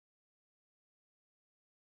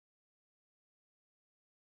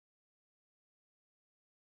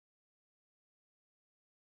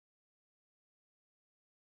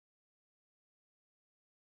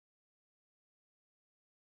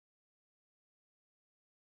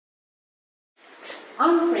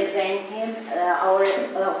I'm presenting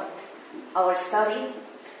our study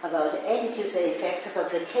about attitudes and effects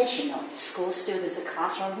of vocational school students'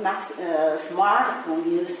 classroom smartphone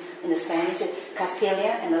use in the Spanish,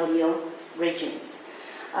 Castilian, and Leon regions.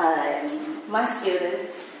 My student,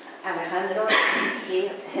 Alejandro, he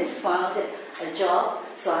has found a job,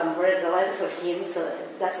 so I'm very glad for him. So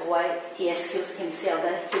that's why he excused himself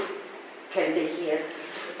that he can be here.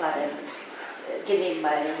 But giving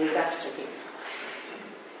my regards to him.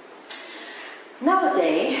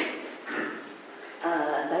 Nowadays,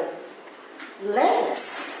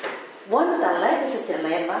 one of the latest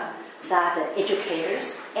dilemma that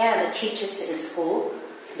educators and teachers in school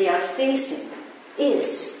they are facing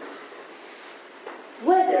is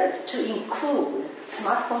whether to include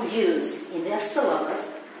smartphone use in their syllabus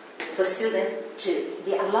for students to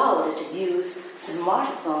be allowed to use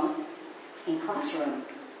smartphone in classroom.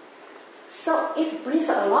 So it brings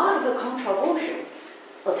a lot of controversial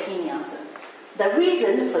opinions. The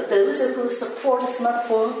reason for those who support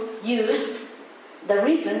smartphone use, the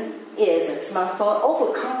reason is smartphone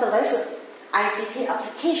offer countless ICT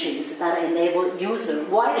applications that enable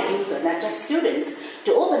wider users, not just students,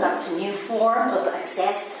 to open up to new forms of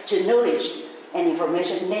access to knowledge and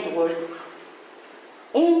information networks.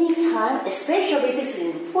 Anytime, especially this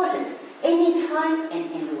is important, anytime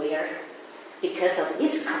and anywhere, because of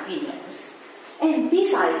its convenience. And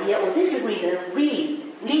this idea or this reason really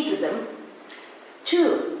leads them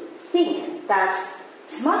to think that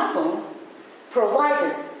smartphone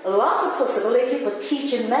provided lots of possibility for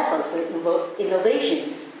teaching methods and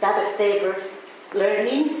innovation that favor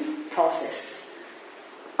learning process.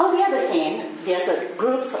 On the other hand, there's a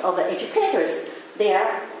group of educators. They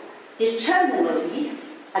are determinedly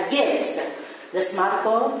against the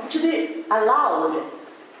smartphone to be allowed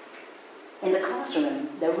in the classroom.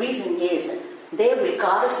 The reason is they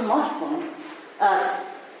regard a smartphone as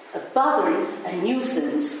a bothering, a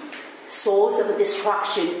nuisance, source of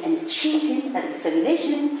distraction and cheating and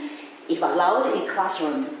examination if allowed in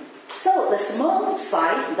classroom. So the small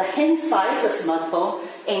size, the hand size of smartphone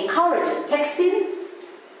encourage texting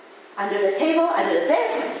under the table, under the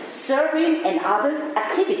desk, serving and other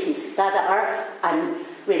activities that are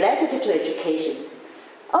unrelated to education.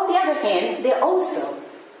 On the other hand, they also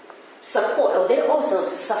support or they also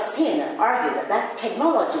sustain and argue that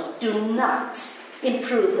technology do not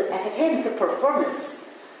improve academic performance,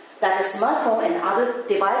 that the smartphone and other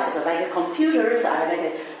devices like computers,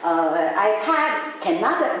 like iPad,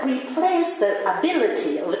 cannot replace the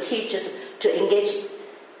ability of teachers to engage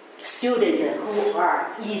students who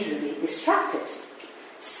are easily distracted.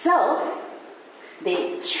 So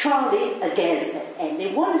they strongly against it, and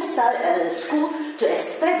they want to start a school to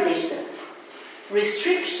establish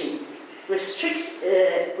restriction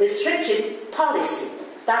policy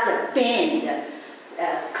that ban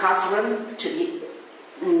classroom to be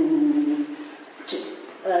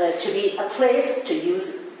a place to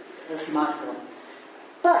use the smartphone.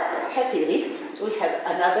 But happily, we have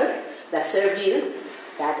another third view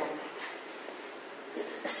that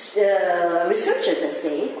researchers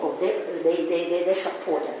say, or they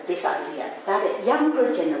support this idea that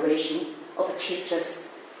younger generation of teachers,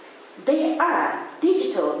 they are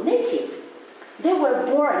digital native. They were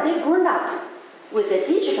born, they grew up with the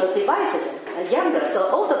digital devices, younger. So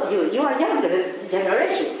all of you are younger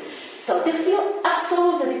generation. So they feel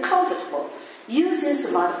absolutely comfortable using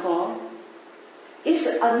smartphone. It's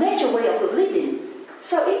a natural way of living.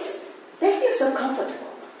 So they feel so comfortable.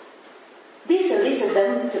 This leads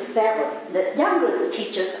them to favor, the younger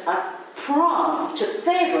teachers are prone to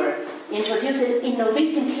favor introducing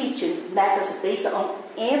innovative teaching methods based on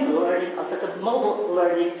learning or sort of mobile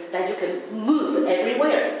learning that you can move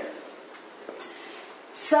everywhere.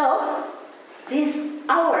 So,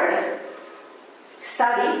 our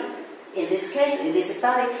study, in this case, in this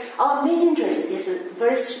study, our main interest is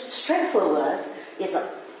very straightforward. Is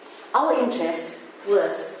our interest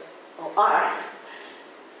was or are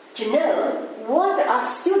to know what are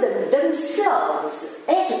students themselves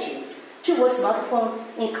attitudes towards smartphone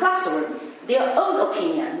in classroom, their own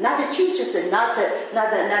opinion, not the teachers and not the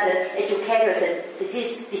educators and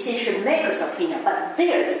decision makers' opinion, but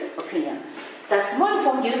their opinion. The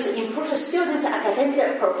smartphone use improves students'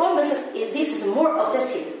 academic performance. This is more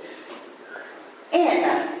objective.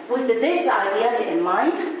 And with these ideas in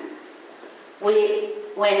mind, we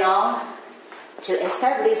went on to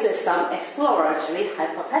establish some exploratory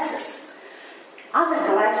hypotheses. I'm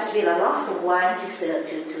glad to be the last one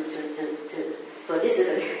for this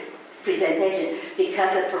presentation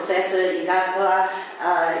because Professor Iglesias,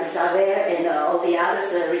 Isabel, and all the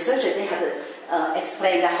others researchers, they have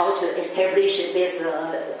explain how to establish this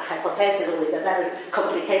hypothesis with a very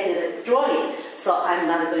complicated drawing. So I'm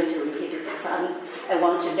not going to repeat it because I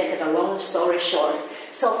want to make it a long story short.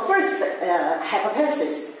 So first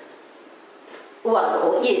hypothesis was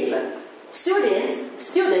or is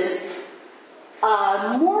students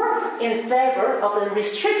are more in favor of the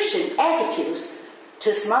restriction attitudes to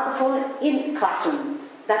smartphone in classroom.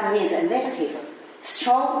 That means a negative,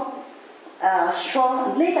 strong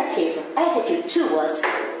negative attitude towards.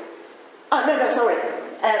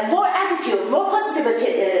 More positive.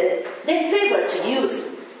 They favor to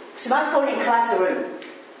use smartphone in classroom.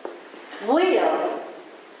 Will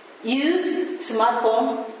use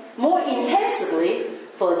smartphone more intensively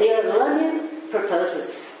for their learning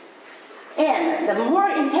purposes. And the more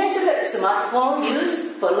intensive smartphone use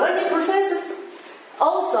for learning processes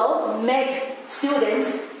also make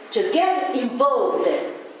students to get involved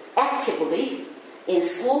actively in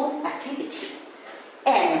school activity.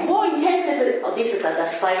 And more intensive, this is the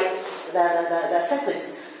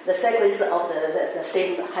sequence of the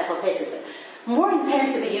same hypothesis. More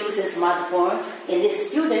intensive use of smartphone in this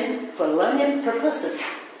student for learning purposes.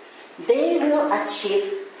 They will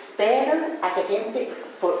achieve better academic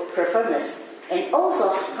performance and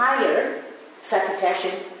also higher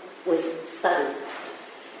satisfaction with studies.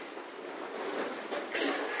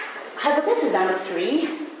 Hypothesis number 3,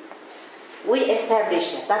 we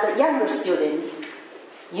established that the younger student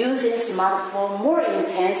using smartphone more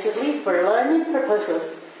intensively for learning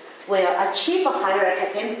purposes will achieve a higher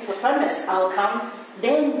academic performance outcome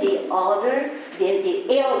than the elder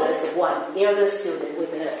student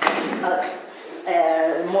with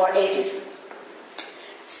more ages.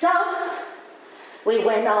 So we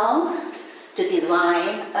went on to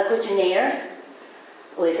design a questionnaire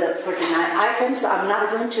with 49 items. I'm not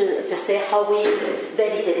going to say how we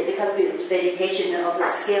validated because the validation of the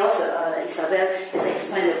scales, Isabel is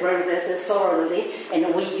explained very thoroughly,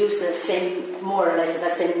 and we use the same, more or less the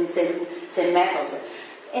same methods.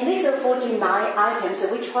 In these 49 items,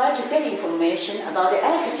 we try to get information about the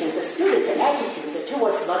attitudes, the students' attitudes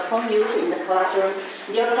towards smartphone use in the classroom,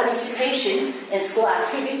 their participation in school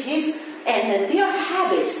activities, and their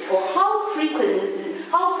habits, or how frequent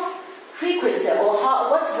or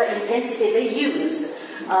what's the intensity they use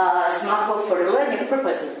smartphone for learning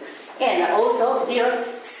purposes, and also their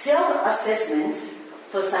self-assessment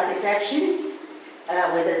for satisfaction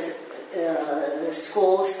with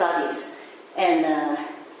school studies. And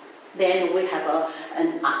then we have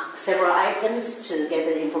several items to get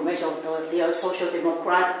the information of their social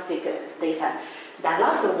demographic data. The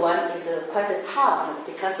last one is quite tough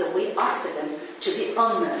because we asked them to be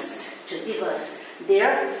honest, to give us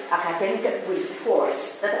their academic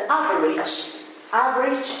reports. The average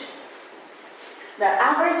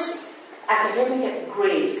academic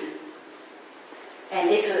grade, and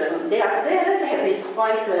they have been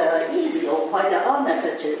quite easy or quite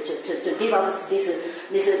honest to give us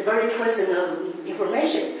this very personal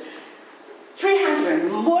information.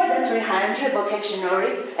 More than 300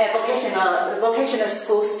 vocational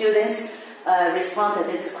school students responded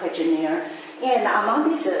to this questionnaire, and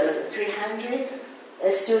among these 300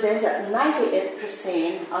 students,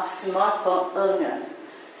 98% are smartphone owners.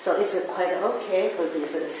 So it's quite okay for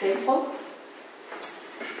this sample.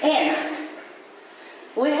 And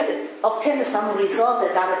we have obtained some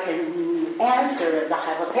results that can answer the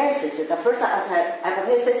hypothesis. The first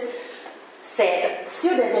hypothesis said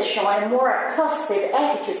students showing more positive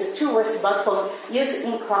attitudes towards smartphone use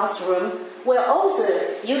in classroom will also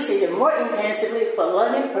use it more intensively for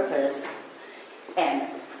learning purposes. And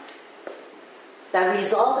the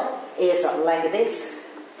result is like this.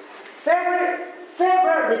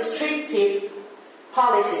 Favor restrictive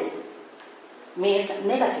policy means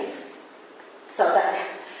negative. So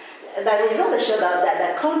the result shows that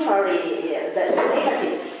the contrary, the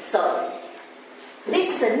negative. So this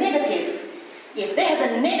is a negative. If they have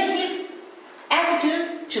a negative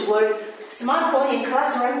attitude toward smartphone in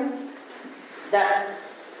classroom, the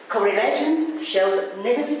correlation shows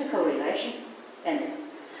negative correlation, and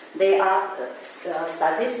they are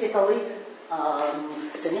statistically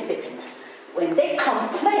significant. When they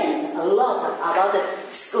complain a lot about the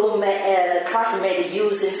classmate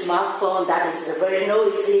using smartphone, that is very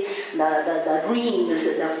noisy, the rings,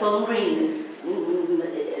 the phone ring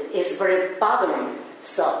is very bothering.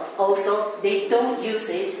 So also they don't use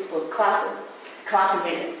it for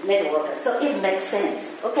classmate network. So it makes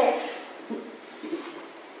sense. Okay.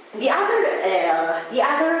 The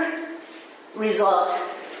other respond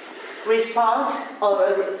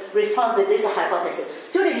with this hypothesis.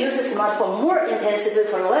 Student uses smartphone more intensively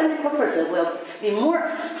for learning purposes will be more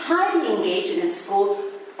highly engaged in school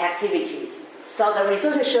activities. So the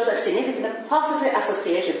results showed a significant positive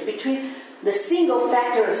association between the single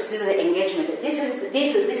factor of student engagement. This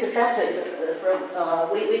factor is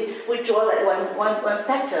we draw that one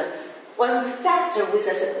factor. One factor with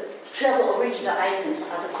the 12 original items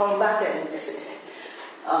are the Cronbach and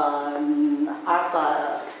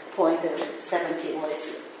alpha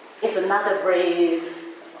 0.70. It's another very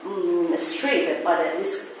strict, but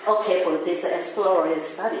it's okay for this exploratory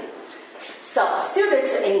study. So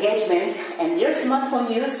students' engagement and their smartphone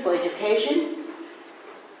use for education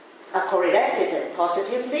are correlated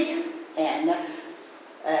positively, and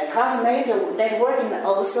classmate networking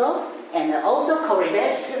also, and also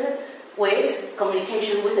correlated with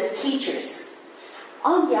communication with the teachers.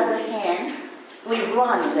 On the other hand, we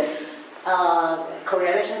run the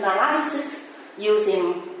correlation analysis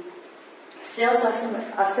using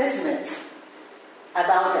self-assessment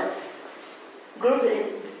about the group,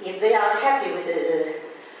 if they are happy with the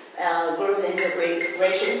group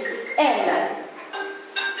integration, and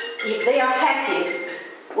if they are happy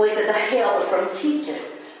with the help from teacher,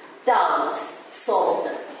 doubts solved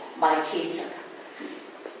by teacher.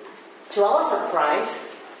 To our surprise,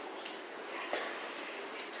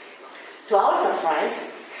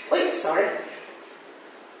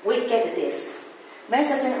 we get this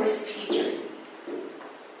messaging with teachers,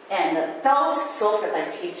 and doubts solved by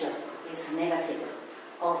teacher is negative,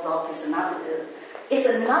 although it's not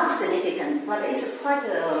significant, but it's quite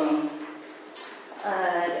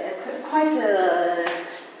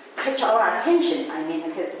catch our attention. I mean,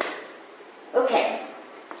 okay.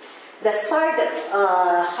 The side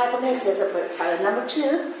hypothesis of number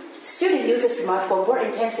 2, student uses smartphone more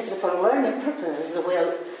intensively for learning purposes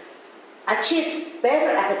will achieve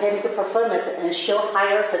better academic performance and show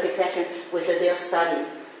higher satisfaction with their study.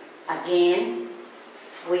 Again,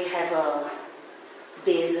 we have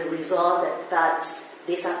this result that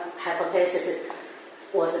this hypothesis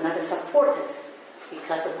was not supported,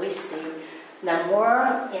 because we see the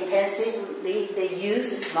more intensively they use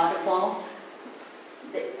the smartphone,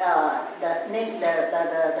 the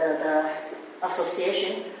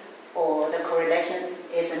association or the correlation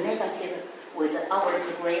is negative with the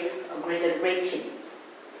average grade rating.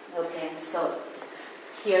 Okay, so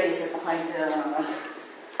here is quite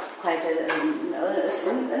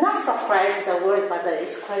not surprised the word, but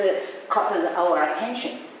it's quite caught our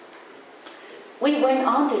attention. We went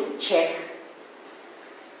on to check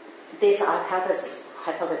this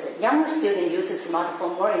hypothesis. Younger students use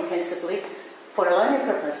smartphone more intensively for learning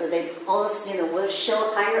purposes. They all will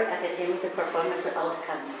show higher academic performance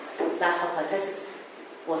outcomes. That hypothesis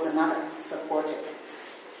was not supported,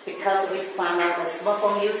 because we found out that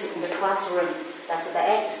smartphone use in the classroom, that's the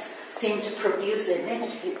X, seem to produce a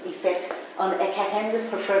negative effect on academic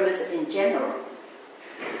performance in general.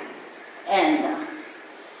 And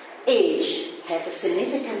age has a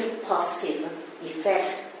significantly positive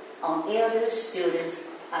effect on elder students'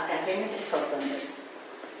 academic performance.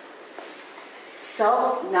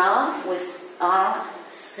 So now we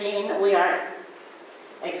are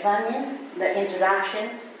examining the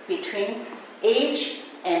interaction between age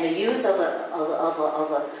and the use of a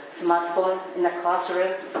smartphone in the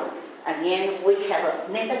classroom. Again, we have a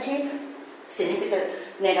significant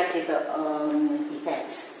negative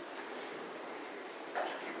effects.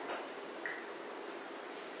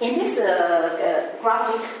 In this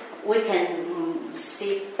graphic, we can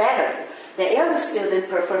see better. The elder student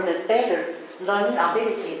performed better learning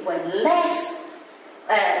ability when less.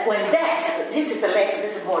 This is the less,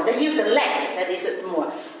 this is more. They use the less, that is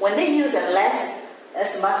more. When they use a less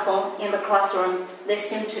smartphone in the classroom, they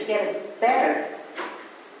seem to get better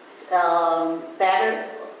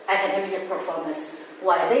academic performance.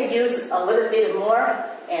 While they use a little bit more,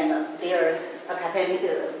 and their academic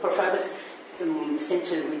performance seem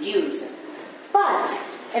to reduce. But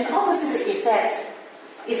an opposite effect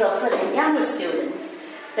is also in younger students.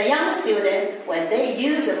 The young student, when they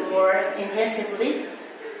use a more intensively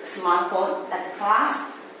smartphone at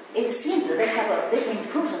class, it seems that they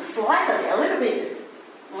improve slightly, a little bit.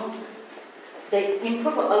 They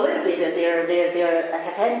improve a little bit their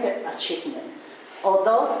academic achievement,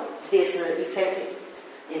 although this effect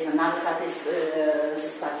is not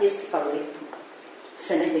statistically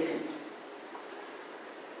significant.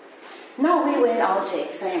 Now we went on to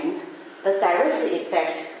examine the direct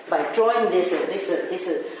effect by drawing this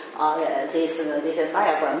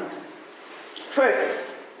diagram. First,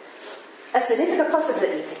 a significant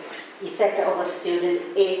positive effect of a student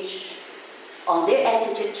age on their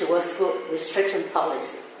attitude towards school restriction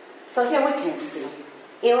policy. So here we can see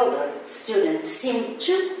elder students seem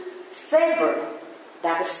to favor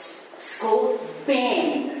that school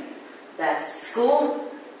ban, that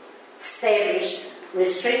school established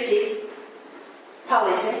restrictive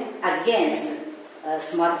policy against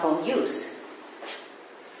smartphone use.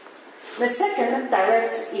 The second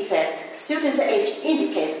direct effect, students' age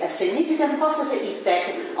indicates a significant positive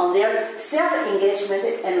effect on their self-engagement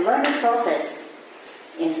and learning process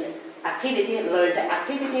in activity, learned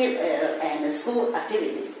activity, and school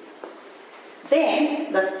activities.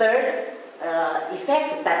 Then the third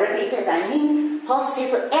effect, direct effect, I mean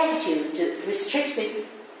positive attitude to restrictive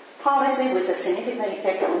policy with a significant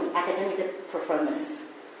effect on academic performance.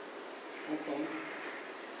 Okay,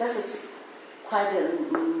 this is quite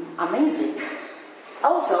amazing.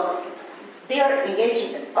 Also, their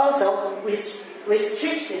engagement, also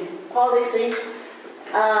restriction policy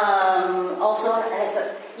also has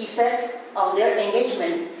an effect on their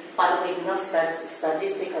engagement, but with no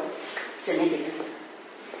statistical significance.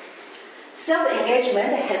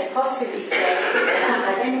 Self-engagement has positive effects on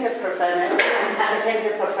academic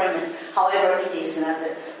performance. However, it is not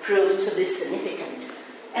proved to be significant.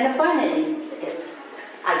 And finally,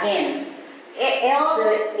 again,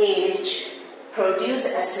 elder age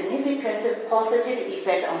produces a significant positive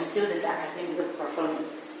effect on students' academic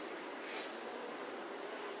performance.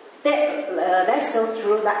 Then, let's go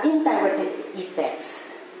through the indirect effects.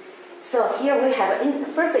 So here we have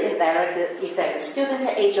first indirect effect,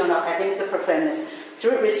 students' age on academic performance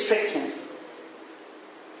through restriction.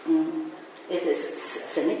 It is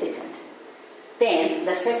significant. Then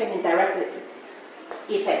the second indirect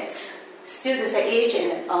effect, students' age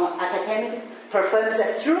on academic performance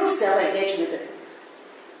through self-engagement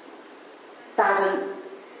doesn't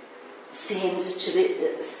seem to be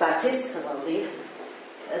statistically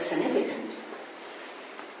significant.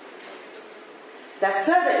 The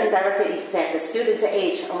third indirect effect, the students'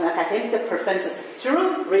 age on academic performance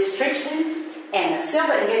through restriction and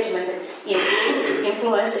self-engagement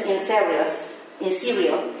influence in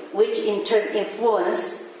serial, which in turn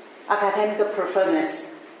influence academic performance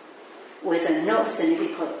with no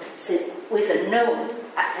statistical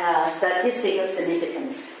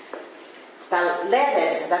significance.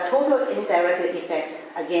 The total indirect effect,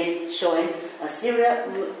 again showing a serial,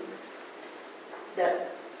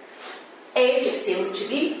 the age seems to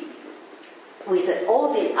be, with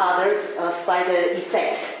all the other side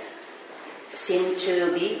effects, seem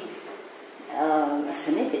to be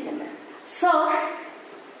significant. So,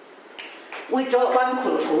 we draw one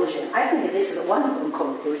conclusion. I think this is one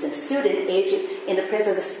conclusion. Student age in the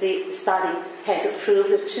present study has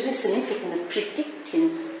proved to be significant predicting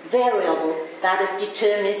variable that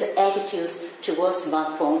determines attitudes towards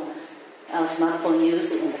smartphone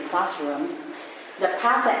use in the classroom. The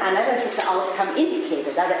path analysis outcome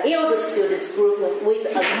indicated that the elder students group with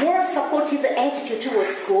a more supportive attitude towards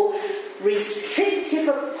school,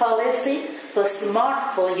 restrictive policy for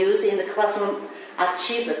smartphone use in the classroom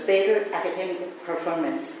achieve a better academic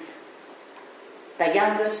performance. The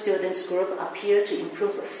younger students group appear to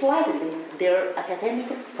improve slightly their academic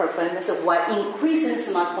performance while increasing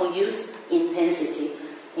smartphone use intensity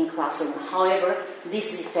in classroom. However,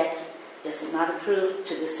 this effect is not proved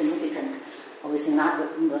to be significant or is not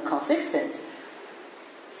consistent.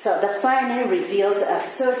 So the finding reveals a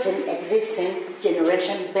certain existing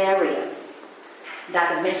generation barrier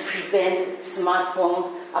that may prevent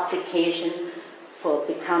smartphone application for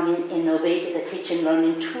becoming innovative teaching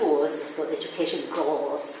learning tools for education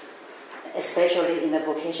goals, especially in the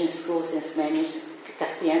vocational schools in Spanish,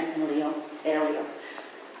 Castilla and Leon area.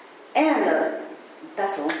 And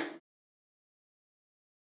that's all.